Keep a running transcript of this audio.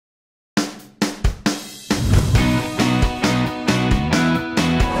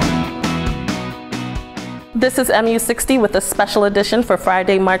This is MU60 with a special edition for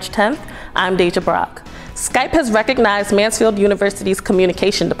Friday, March 10th. I'm Dayjah Brock. Skype has recognized Mansfield University's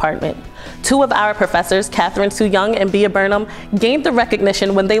communication department. Two of our professors, Catherine Sue Young and Bea Burnham, gained the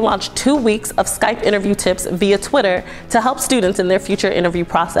recognition when they launched 2 weeks of Skype interview tips via Twitter to help students in their future interview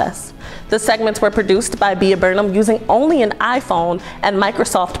process. The segments were produced by Bea Burnham using only an iPhone and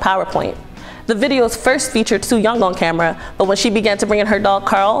Microsoft PowerPoint. The videos first featured Sue Young on camera, but when she began to bring in her dog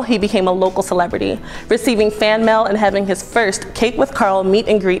Carl, he became a local celebrity, receiving fan mail and having his first Cake with Carl meet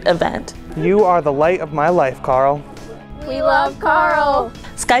and greet event. You are the light of my life, Carl. We love Carl.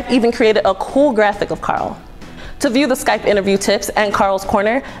 Skype even created a cool graphic of Carl. To view the Skype interview tips and Carl's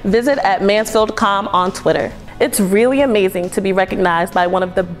Corner, visit at Mansfield.com on Twitter. It's really amazing to be recognized by one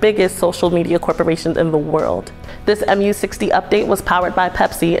of the biggest social media corporations in the world. This MU60 update was powered by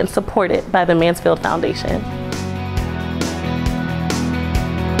Pepsi and supported by the Mansfield Foundation.